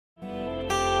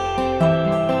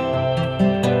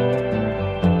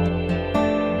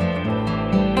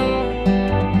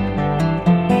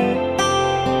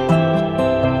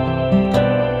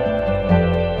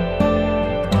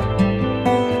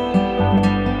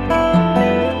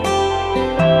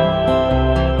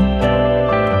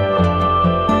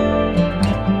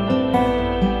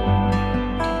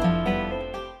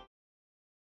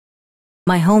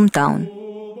My hometown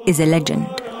is a legend.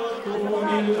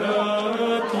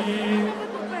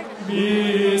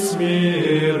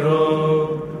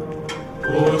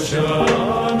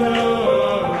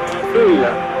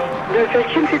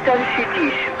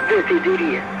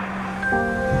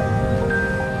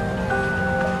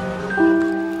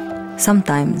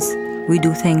 Sometimes we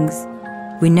do things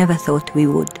we never thought we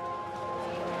would.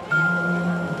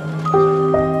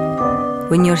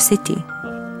 When your city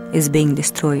is being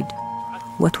destroyed,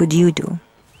 what would you do?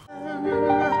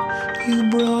 You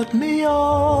brought me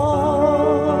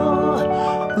all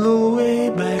the way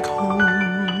back home.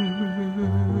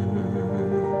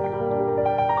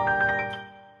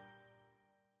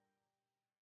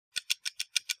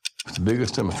 It's the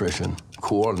biggest demonstration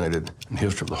coordinated in the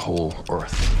history of the whole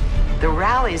Earth. The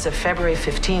rallies of February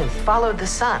 15th followed the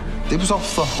sun. It was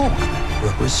off the hook.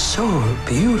 It was so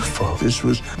beautiful. This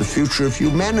was the future of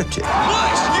humanity.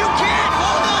 Bush, you can't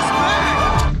hold us back!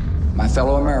 My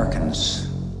fellow Americans,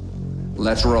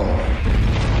 let's roll.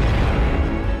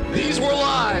 These were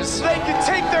lies. They can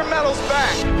take their medals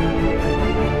back.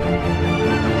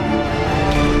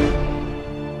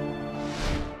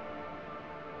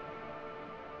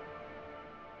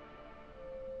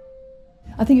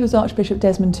 I think it was Archbishop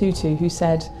Desmond Tutu who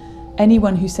said,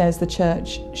 anyone who says the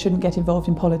church shouldn't get involved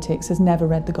in politics has never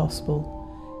read the gospel.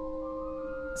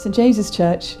 St James's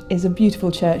Church is a beautiful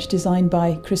church designed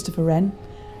by Christopher Wren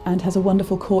and has a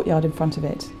wonderful courtyard in front of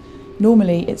it.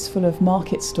 Normally it's full of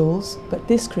market stalls, but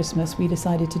this Christmas we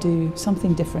decided to do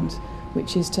something different,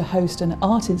 which is to host an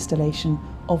art installation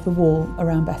of the wall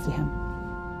around Bethlehem.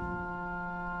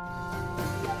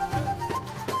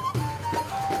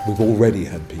 We've already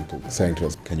had people saying to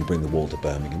us, can you bring the wall to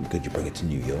Birmingham? Could you bring it to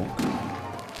New York?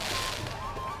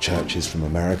 Churches from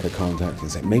America contacting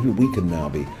and saying, maybe we can now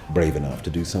be brave enough to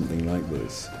do something like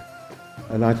this.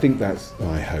 And I think that's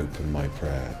my hope and my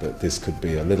prayer, that this could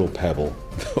be a little pebble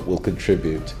that will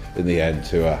contribute in the end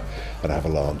to an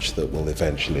avalanche that will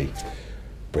eventually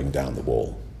bring down the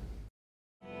wall.